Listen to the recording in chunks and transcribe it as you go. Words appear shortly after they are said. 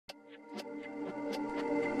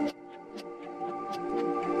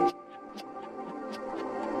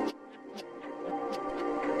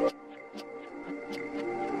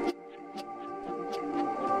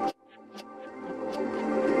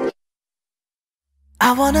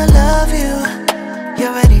I wanna love you, you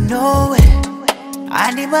already know it.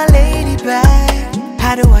 I need my lady back,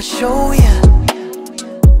 how do I show ya?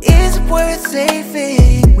 Is it worth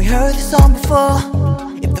saving? We heard this song before.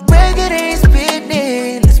 If the record ain't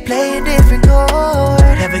spinning, let's play a different chord.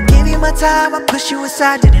 Never give you my time, I push you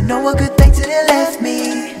aside. Didn't know a good thing till it left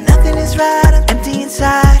me. Nothing is right, I'm empty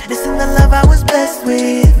inside. Missing the love I was blessed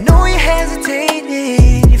with. Know you're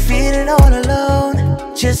hesitating, you're feeling all alone.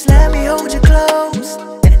 Just let me hold you close,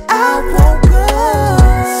 and I won't go.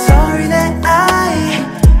 Sorry that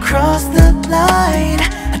I crossed the line,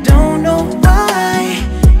 I don't know why.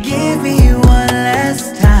 Give me one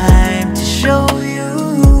last time to show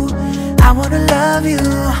you I wanna love you,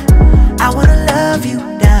 I wanna love you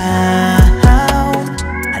down.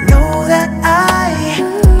 I know that I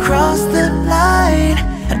crossed the line,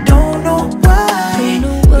 I don't know why.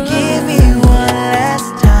 But give me one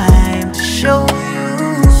last time to show you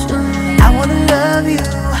I wanna love you,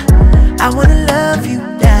 I wanna love you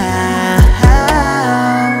down.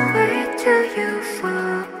 Wait till you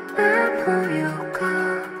fall, I pull you go.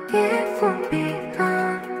 It won't be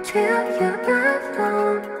long till you're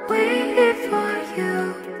alone. Waited for you,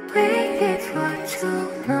 waited for too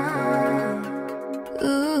long.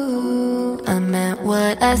 Ooh, I meant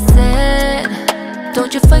what I said,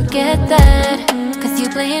 don't you forget that. Cause you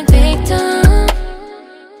playing victim.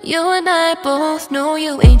 You and I both know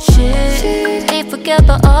you ain't shit. Ain't forget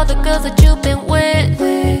about all the girls that you've been with.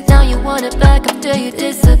 Now you want it back after you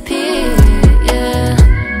disappeared, yeah.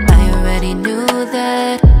 I already knew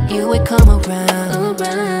that you would come around.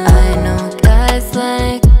 I know guys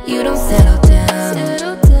like you don't settle down.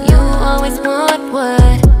 You always want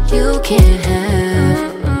what you can't have.